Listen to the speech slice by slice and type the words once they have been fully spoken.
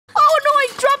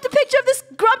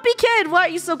kid, why are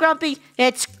you so grumpy?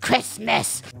 It's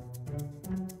Christmas.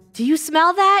 Do you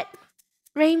smell that,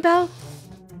 Rainbow?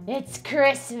 It's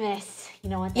Christmas. You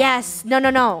know what? Yes.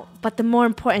 No. But the more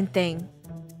important thing,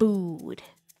 food.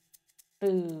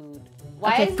 Food.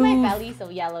 Why Okay, is food. my belly so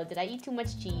yellow? Did I eat too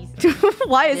much cheese?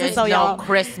 Why is it so yellow? No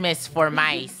Christmas for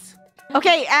mice.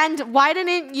 Okay, and why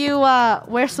didn't you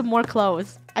wear some more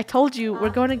clothes? I told you we're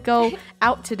going to go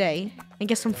out today and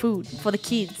get some food for the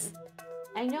kids.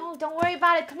 I know. Don't worry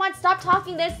about it. Come on, stop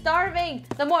talking. They're starving.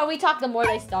 The more we talk, the more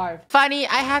they starve. Funneh,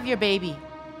 I have your baby.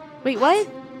 Wait, what?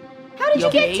 How did Your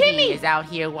you get baby Timmy? is out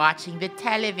here watching the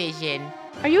television.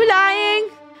 Are you lying?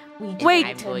 Wait.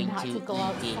 I'm going to go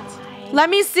eat it. outside. Let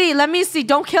me see.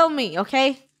 Don't kill me,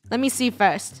 okay? Let me see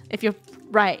first if you're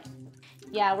right.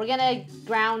 Yeah, we're gonna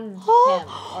ground him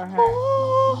or her.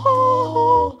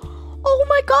 Oh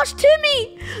my gosh,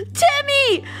 Timmy!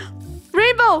 Timmy!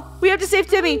 Rainbow, we have to save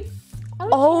Timmy.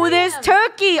 Oh, there's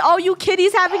turkey. Oh, you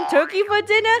kitties having turkey for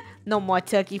dinner? No more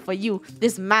turkey for you.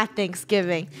 This is my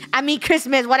Thanksgiving. I mean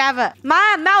Christmas, whatever.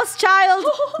 My mouse child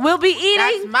will be eating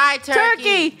That's my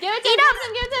turkey. Give it to Eat him, up.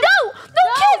 give it to him. No,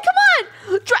 kid, come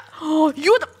on. Oh,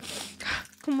 you're the...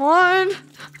 Come on.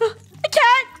 I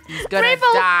can't. He's gonna Rainbow.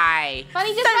 die.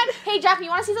 Funny, just run. Hey, Jackie, you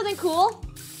want to see something cool?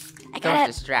 Don't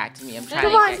distract me. I'm trying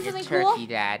Come on. to get your Something cool? turkey,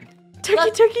 Dad.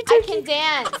 Look, Turkey. I can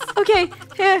dance. Okay,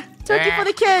 here. Turkey for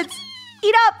the kids.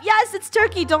 Eat up. Yes, it's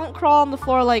turkey. Don't crawl on the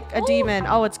floor like a demon.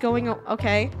 Oh, it's going...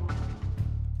 Okay.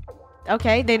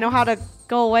 Okay, they know how to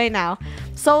go away now.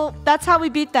 So, that's how we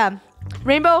beat them.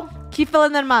 Rainbow, keep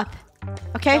filling them up.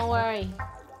 Okay? Don't worry.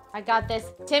 I got this.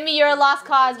 Timmy, you're a lost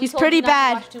cause. He's pretty you not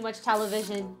bad. to watch too much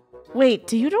television. Wait,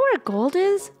 do you know where Gold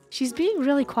is? She's being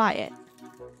really quiet.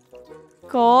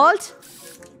 Gold?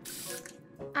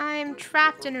 I'm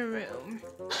trapped in a room.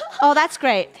 Oh, that's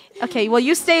great. Okay, well,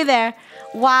 you stay there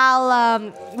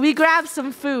while we grab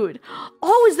some food.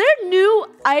 Oh, is there new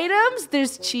items?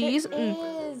 There's cheese.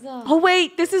 Oh,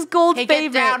 wait, this is Gold's Hey, get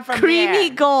favorite. down from Creamy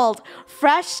there. Gold.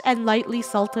 Fresh and lightly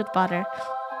salted butter.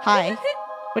 Hi.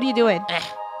 What are you doing?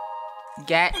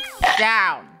 Get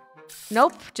down.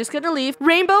 Nope, just gonna leave.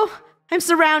 Rainbow, I'm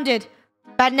surrounded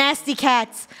by nasty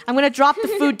cats. I'm gonna drop the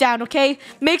food down, okay?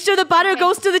 Make sure the butter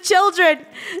goes to the children.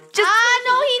 Just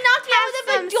No, he knocked me out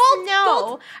Some with the gold.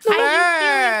 snow. Burn.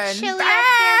 Are you feeling chilly up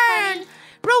there, Funny?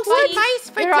 Roasted mice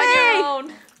for You're on dinner. your own.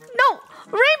 No,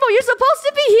 Rainbow, you're supposed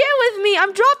to be here with me.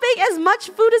 I'm dropping as much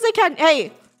food as I can.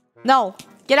 Hey, no,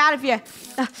 get out of here.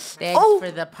 Thanks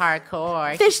for the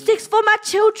parkour. Fish sticks for my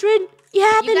children.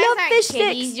 Yeah, You they guys love aren't fish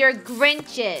kitties, sticks. you're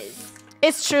Grinches.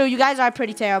 It's true. You guys are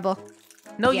pretty terrible.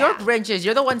 No, Yeah. you're Grinches.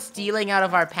 You're the one stealing out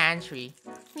of our pantry.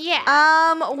 Yeah.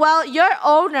 Well, your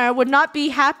owner would not be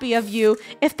happy of you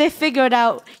if they figured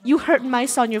out you hurt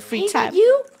mice on your free time.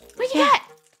 You? What you get?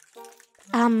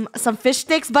 Some fish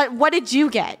sticks, but what did you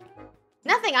get?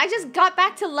 Nothing. I just got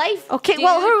back to life. Okay, dude.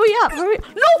 well, hurry up. No,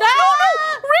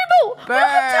 Rainbow! We don't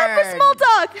have time for Burn. small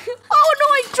talk. Oh, no,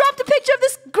 I dropped a picture of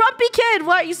this grumpy kid.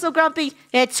 Why are you so grumpy?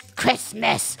 It's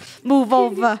Christmas. Move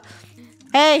over.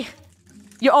 Hey,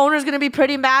 your owner's going to be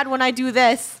pretty mad when I do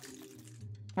this.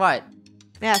 What?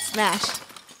 Yeah, smash.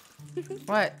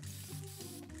 What?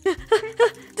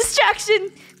 Distraction.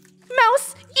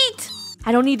 Mouse, eat.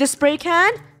 I don't need the spray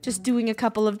can. Just doing a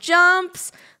couple of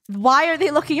jumps. Why are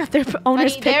they looking at their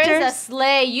owner's Buddy, there pictures? is a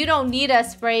sleigh. You don't need a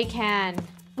spray can.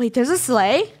 Wait, there's a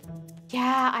sleigh?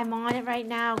 Yeah, I'm on it right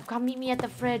now. Come meet me at the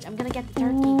fridge. I'm gonna get the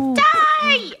turkey. Ooh.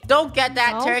 Die! Don't get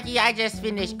that No. turkey. I just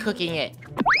finished cooking it.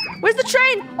 Where's the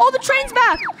train? Oh, the train's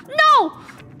back. No!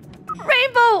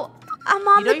 Rainbow, I'm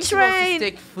on You know the you're supposed to train.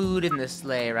 stick food in the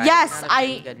sleigh, right? Yes, Not a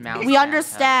very good mouse we Santa.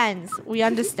 understand. We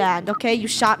understand, okay? You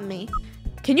shot me.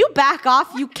 Can you back off,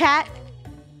 you cat?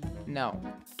 No.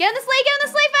 Get on the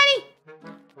sleigh, Fanny!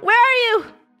 Where are you?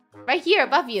 Right here,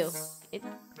 above you. It's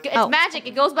Oh. magic.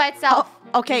 It goes by itself.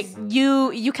 Oh, okay,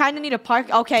 you kind of need to park.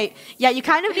 Okay, yeah, you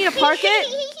kind of need to park it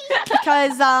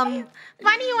because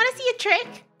Funny, you want to see a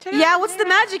trick? Turn yeah. around, What's the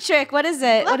turn around. magic trick? What is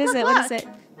it? Look, What is look, it? What is look. it?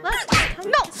 Look.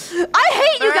 No, I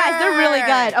hate you guys. They're really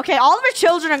good. Okay, all of our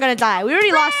children are gonna die. We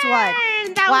already lost one.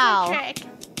 Burn. That Wow. was a trick.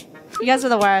 You guys are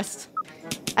the worst.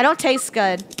 I don't taste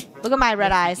good. Look at my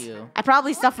red eyes. Yes, you do. I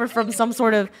probably suffer from some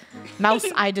sort of mouse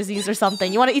eye disease or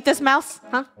something. You want to eat this mouse?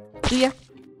 Huh? Do you?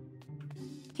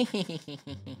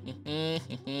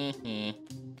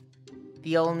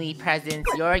 The only presents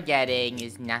you're getting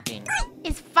is nothing.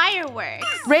 It's fireworks.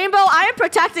 Rainbow, I am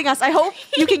protecting us. I hope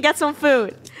you can get some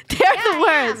food. They're the I am.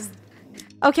 worst.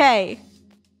 Okay.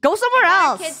 Go somewhere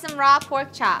Got kids else. some raw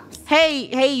pork chops.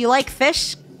 Hey, you like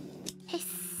fish?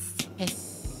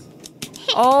 Hiss.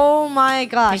 Oh my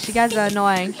gosh, you guys are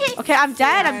annoying. Okay, I'm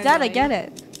dead. I get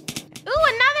it. Ooh,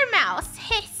 another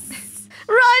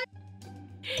Run!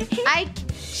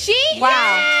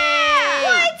 Wow.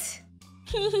 What?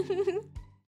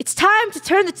 It's time to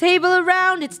turn the table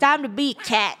around. It's time to be a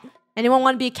cat. Anyone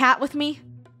want to be a cat with me?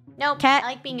 Nope. Cat? I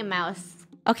like being a mouse.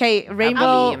 Okay, Rainbow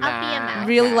I'll be a mouse.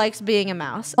 really likes being a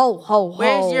mouse. Ho, ho, ho.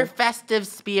 Where's your festive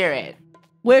spirit?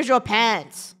 Where's your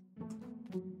pants?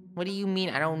 What do you mean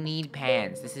I don't need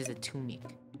pants? This is a tunic.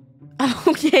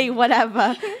 Okay,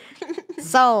 whatever.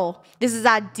 So, this is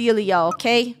our dealio,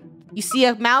 okay? You see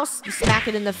a mouse, you smack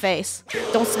it in the face.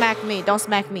 Don't smack me, don't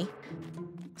smack me.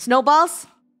 Snowballs?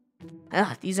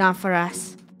 Ugh, these aren't for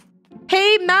us.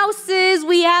 Hey, mouses,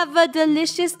 we have a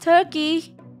delicious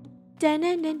turkey.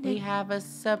 We have a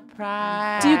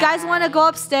surprise. Do you guys want to go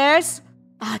upstairs?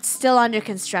 Oh, it's still under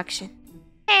construction.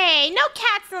 Hey, no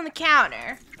cats on the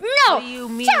counter. No! What do you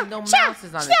mean no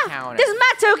mouses on the counter? This is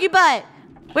my turkey butt.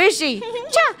 Where is she?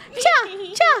 Cha, cha,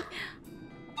 cha.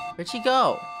 Where'd she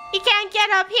go? You can't get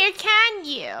up here, can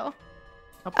you?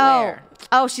 Up Oh, where?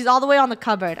 oh, she's all the way on the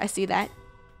cupboard. I see that.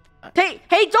 Hey,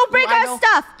 hey, don't break I our know.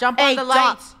 stuff. Jump Hey, on the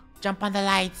lights. Jump on the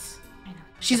lights.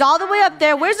 She's all the way up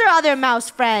there. Where's her other mouse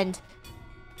friend?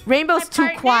 Rainbow's My too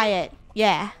partner? quiet.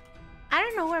 Yeah. I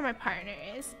don't know where my partner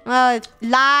is. Lies.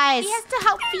 He has to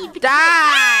help feed the kids.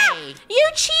 Die! You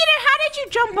cheater! How did you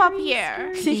jump up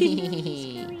here?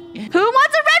 Who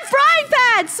wants a red frying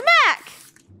pan? Smack!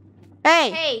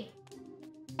 Hey. Hey.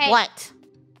 Hey. What?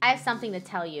 I have something to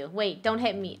tell you. Wait, don't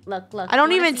hit me. Look. I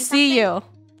don't You wanna even see you.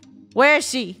 Where is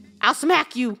she? I'll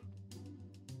smack you.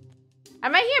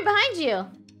 I'm right here behind you.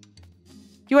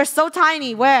 You are so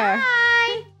tiny. Where?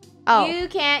 Hi. Oh. You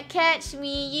can't catch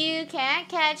me. You can't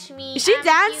catch me. Is she I'm a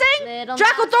cute dancing? little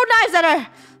Draco, mouse, throw knives at her.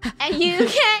 and you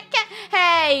can't catch.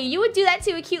 Hey, you would do that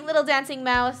to a cute little dancing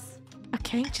mouse.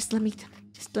 Okay, just let me.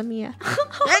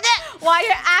 Why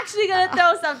you're actually gonna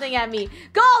throw something at me?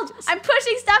 Gold, I'm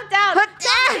pushing stuff down. Gold,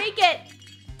 take it.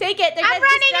 Take it. They're I'm getting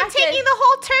running and distracted. taking the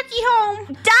whole turkey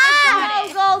home.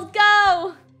 Die! Go, Gold,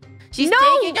 go. She's No!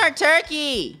 taking our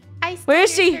turkey. I stole Where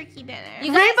is your she? Turkey dinner.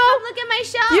 You guys Rainbow, come look at my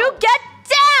show. You get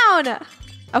down!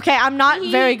 Okay, I'm not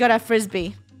very good at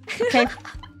frisbee. Okay,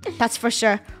 that's for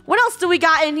sure. What else do we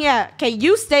got in here? Okay,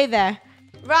 you stay there.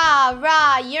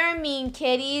 Rah, you're mean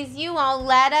kitties. You won't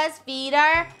let us feed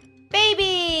our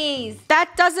babies.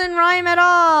 That doesn't rhyme at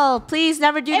all. Please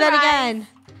never do It that rhymes. again.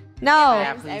 No,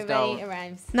 Yeah, please don't. It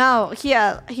rhymes. no.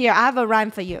 Here. I have a rhyme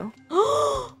for you.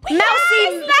 Mousy,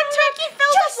 That turkey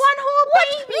filled up one whole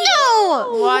baby.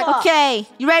 No. What? Okay,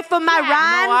 you ready for my You know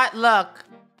rhyme? what? Look.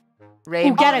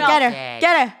 Rainbow. Ooh, get her, no. get her, Dead.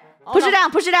 get her. Oh, Push no. her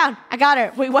down, push her down. I got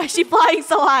her. Wait, why is she flying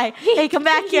so high? Hey, come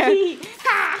back here.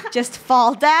 Just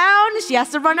fall down. She has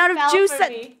to run out of Fell juice. for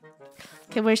me.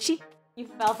 Okay, where's she? You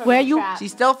fell for Where my are you? trap.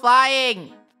 She's still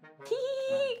flying.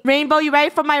 Rainbow, you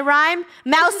ready for my rhyme?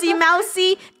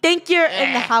 Mousy, think you're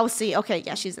in the housey. Okay,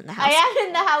 yeah, she's in the house. I am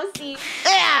in the housey.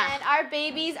 And our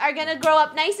babies are gonna grow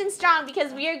up nice and strong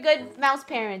because we are good mouse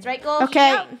parents, right, Gold? Okay,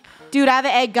 Yep. dude, I have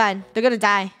an egg gun. They're gonna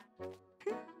die.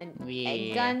 An Yeah.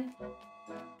 egg gun.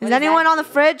 Is is anyone that? on the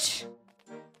fridge?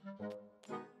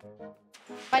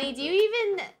 Buddy, do you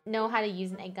even know how to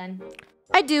use an egg gun?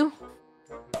 I do.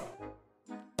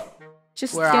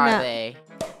 Just Where gonna are they?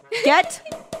 get.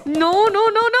 No.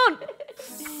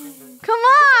 Come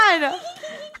on.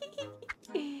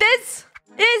 This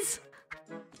is.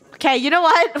 Okay, you know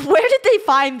what? Where did they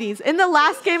find these? In the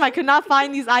last game, I could not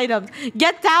find these items.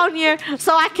 Get down here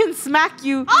so I can smack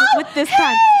you with this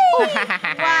pen.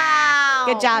 Wow.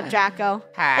 Good job, Draco.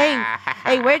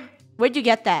 Hey, where'd you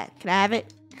get that? Can I have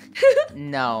it?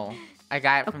 No. I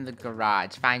got it from the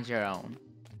garage. Find your own.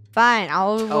 Fine,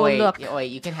 I'll Oh, wait. look. Wait,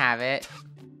 you can have it.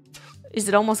 Is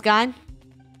it almost gone?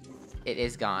 It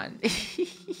is gone.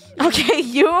 Okay,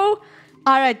 you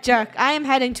are a jerk. I am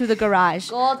heading to the garage.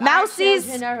 Gold, Mousies. our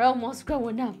children are almost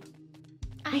growing up.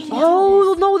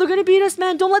 Oh, no, they're gonna beat us,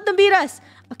 man. Don't let them beat us.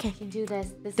 Okay. We can do this.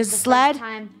 This There's is a the sled. first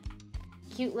time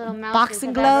cute little mouses Boxing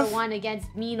have glove. ever won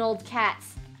against mean old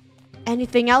cats.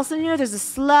 Anything else in here? There's a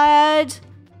sled.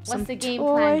 What's some the game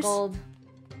plan, toys. Gold?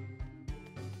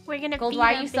 We're gonna Gold, feed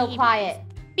why our are you so babies. quiet?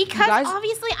 Because guys-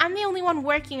 obviously I'm the only one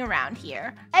working around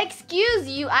here. Excuse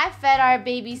you, I fed our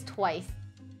babies twice.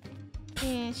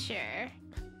 Yeah, sure.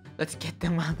 Let's get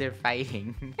them while they're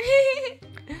fighting.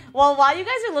 Well, while you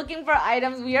guys are looking for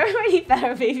items, we already fed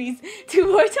our babies 2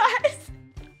 more times.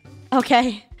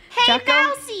 Okay. Hey, Draco?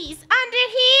 mousies, under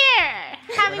here!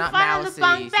 We're Having not fun on the mousies.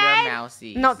 bunk We're bed?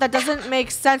 mousies. No, that doesn't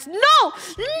make sense. No!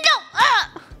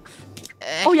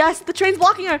 Oh, yes, the train's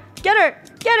blocking her. Get her.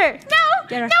 No!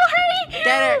 Get her. No, hurry!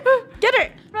 Get her. Get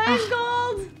her. Run,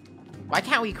 Gold. Why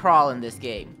can't we crawl in this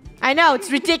game? I know,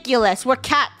 it's ridiculous. We're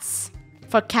cats.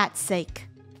 For cat's sake.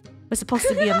 We're supposed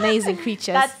to be amazing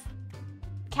creatures. That's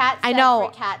cat. I know.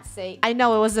 For cat's sake. I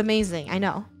know, it was amazing. I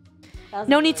know. That was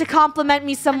No need to compliment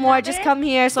me some more. Just come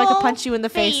here so I can full punch you in the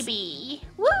face. Baby.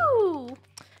 Woo!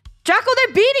 Draco,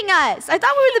 they're beating us. I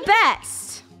thought we were the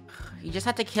best. You just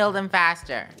have to kill them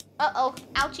faster. Uh-oh.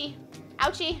 Ouchie.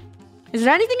 Ouchie. Is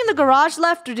there anything in the garage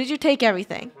left, or did you take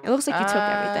everything? It looks like you took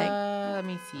everything. Let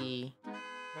me see.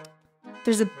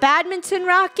 There's a badminton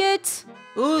racket.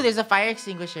 Ooh, there's a fire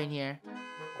extinguisher in here.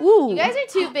 Ooh. You guys are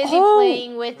too busy Oh.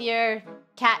 playing with your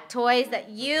cat toys that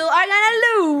you are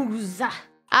gonna lose.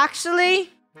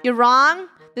 Actually, you're wrong.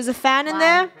 There's a fan in Why?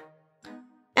 there.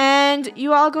 And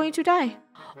you are all going to die.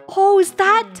 Oh, is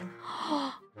that?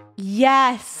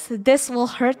 Yes, this will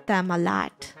hurt them a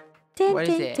lot. Dun, What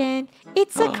is dun, it? dun.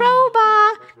 It's a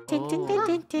crowbar. Dun, dun, dun,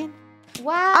 dun, dun.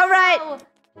 Wow. All right.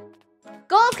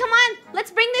 Gold, come on.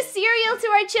 Let's bring this cereal to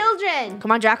our children.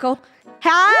 Come on, Draco.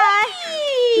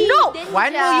 Hi. No.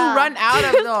 When will you run out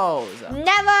of those?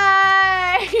 Never.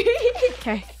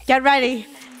 Okay, get ready.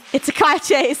 It's a car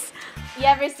chase. You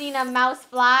ever seen a mouse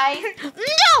fly? No!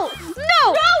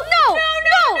 No! No!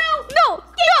 No!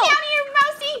 Get down here,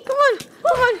 mousey. Come on!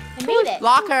 Come on! I made it.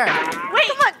 Lock her. Wait!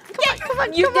 Come on! Come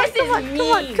on! You, Come on! this Come on! is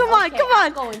Come on! mean. Come on! Okay, Come I'm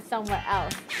on! going somewhere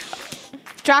else.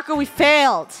 Draco, we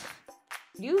failed.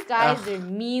 You guys Ugh. are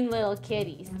mean little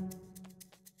kitties.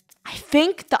 I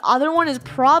think the other one is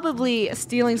probably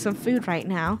stealing some food right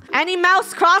now. Any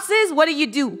mouse crosses, what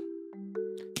do?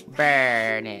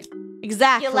 Burn it.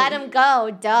 Exactly. You let him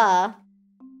go, duh.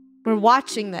 We're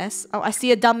watching this. Oh, I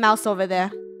see a dumb mouse over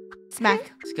there.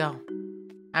 Smack. Let's go.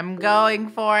 I'm going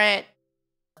for it.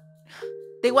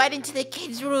 They went into the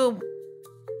kids' room.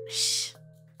 Shh.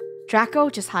 Draco,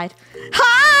 just hide.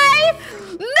 Hi!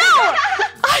 No!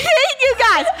 I hate you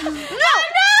guys! No!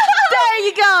 There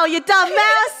you go, you dumb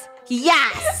mouse!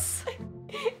 Yes!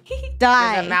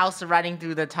 Die. There's a mouse running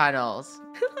through the tunnels.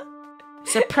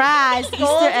 Surprise! Easter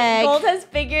Gold, egg. Gold has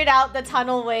figured out the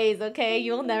tunnel ways, okay?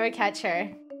 You'll never catch her.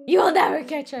 You will never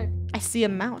catch her. I see a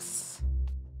mouse.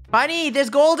 Bunny, there's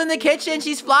gold in the kitchen.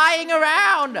 She's flying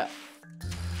around.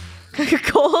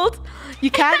 Gold? You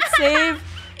can't save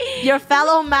your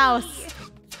fellow mouse.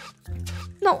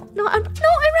 No, I ran out.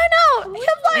 I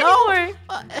can't fly anymore.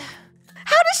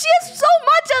 How does she have so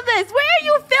much of this? Where are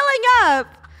you filling up?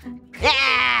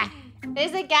 Yeah.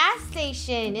 There's a gas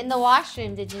station in the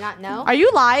washroom. Did you not know? Are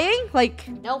you lying? Like,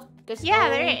 Nope. Just Yeah,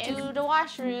 go there is. to the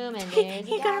washroom and there's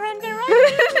a You gotta run, gas go run.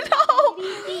 no.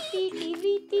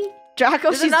 Draco,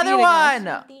 There's she's another beating us.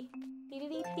 one. station.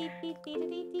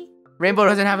 Rainbow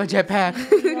doesn't have a jetpack.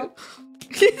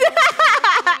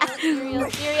 Cereal.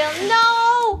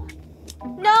 No!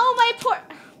 No, my poor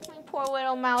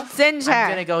little mouse. Singe I'm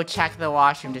gonna her. go check the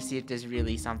washroom to see if there's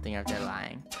really something if they're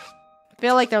lying.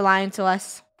 Feel like they're lying to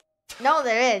us. No,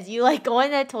 there is. You like go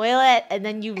in the toilet and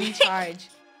then you recharge.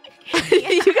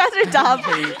 You guys are dumb.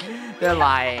 They're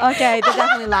lying. Okay, they're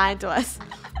definitely lying to us.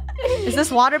 Is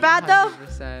this water bad though?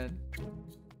 100%.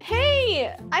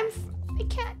 Hey, I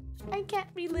can't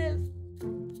relive.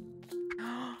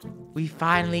 We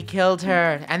finally killed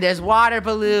her, and there's water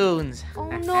balloons. Oh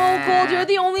no, Gold, you're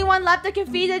the only one left that can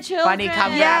feed the children. Bunny, come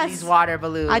grab Yes. these water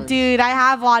balloons. Dude, I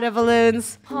have water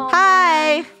balloons. Oh,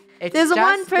 Hi. It's There's just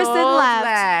one person gold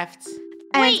left.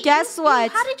 And Wait, guess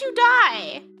what? How did you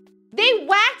die? They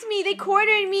whacked me, they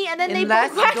cornered me, and then Unless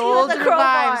they both whacked me gold with a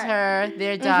revives crowbar. her,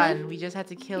 they're done. We just had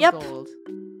to kill Yep. gold.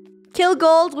 Kill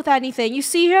gold with anything. You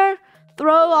see her?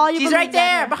 Throw all your She's right balloons at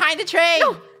there, her. behind the train.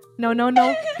 No. Not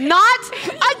again! Gold!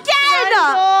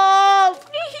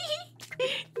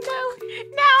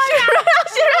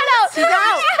 She ran out! She's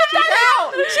out. She's out.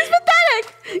 She's pathetic!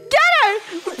 Get her!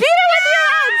 Beat her with your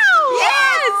hands!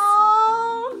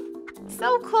 Yes! So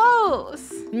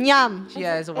close. Yum. She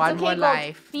has It's one okay, more Gold.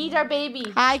 life. Feed our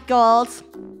baby. Hi, Gold.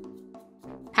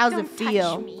 How's Don't it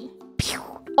feel? touch me.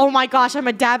 Oh my gosh, I'm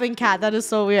a dabbing cat. That is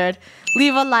so weird.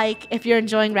 Leave a like if you're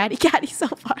enjoying Ratty Catty so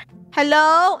far.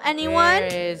 Hello? Anyone?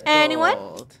 Where is Anyone?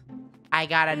 gold? I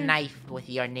got a knife with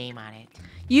your name on it.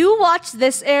 You watch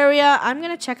this area. I'm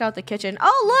gonna check out the kitchen.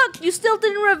 Oh, look! You still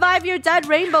didn't revive your dead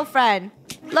rainbow friend.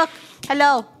 Look.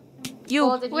 Hello. You.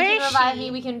 Gold, if you Where can is revive she?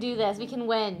 me, we can do this. We can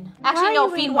win. Why Actually, are no,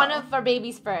 you feed rainbow? one of our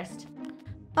babies first.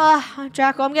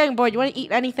 Draco, I'm getting bored. You want to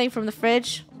eat anything from the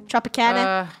fridge?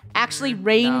 Tropicana? Actually,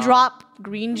 raindrop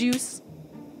green juice?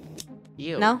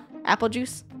 You. No? Apple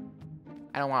juice?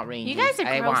 I don't want rain You juice. guys are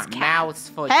I gross want cats. mouse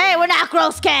foot. Hey, we're not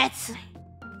gross cats!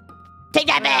 Take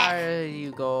that Where back! are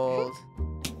you, gold?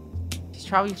 She's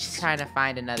probably just trying to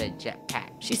find another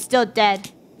jetpack. She's still dead.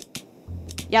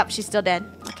 Yep, she's still dead.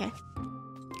 Okay.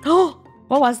 Oh,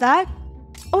 what was that?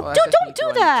 Oh, Well, that's just me don't do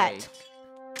throwing that! shade.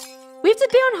 We have to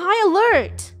be on high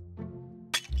alert.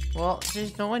 Well,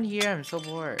 there's no one here. I'm so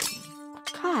bored.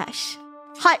 Gosh.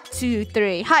 Hot 2,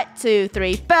 3. Hot 2,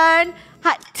 3. Burn.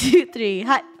 Hot 2, 3.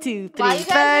 Hot 2, 3. While you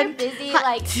guys burn. are busy, Hot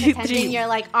like, 2, pretending 3. you're,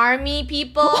 like, army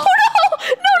people. Oh,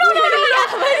 no! No!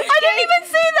 I didn't even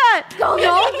say that! Go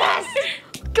fast!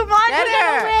 Come on, Get we're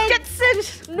gonna her. win! Get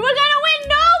six! We're gonna win!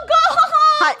 No gold!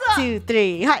 Hot 2,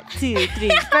 3. Hot 2, 3.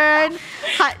 Burn.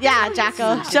 Hot, yeah,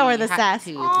 Jacko. Show her the Hot sass.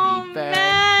 2, 3. Oh, Burn.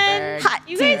 man. Burn. Hot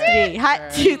 2, You guys 3. Hot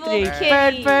 2, 3. evil Burn,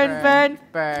 kitty. burn.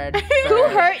 Burn. Who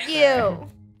Burn. hurt you?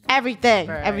 Everything.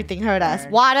 Burn. Everything hurt us.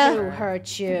 Burn. Water. Who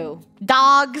hurt you?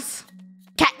 Dogs.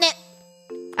 Catnip.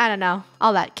 I don't know.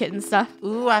 All that kitten stuff.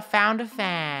 Ooh, I found a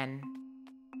fan.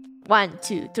 1,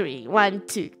 2, 3. 1,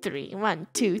 2, 3. 1,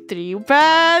 2, 3.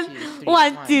 Burn.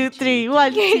 1, 2, 3.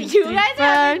 1, 2, 3. You guys are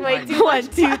having way burn. too 1,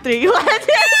 2, 3. 1,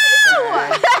 2.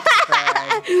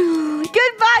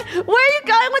 Goodbye. Where are you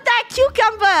going with that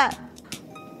cucumber?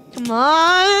 Come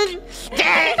on.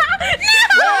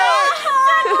 No!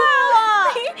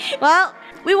 Well,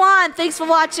 we won. Thanks for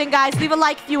watching, guys. Leave a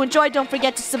like if you enjoyed. Don't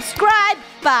forget to subscribe.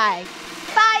 Bye.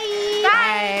 Bye.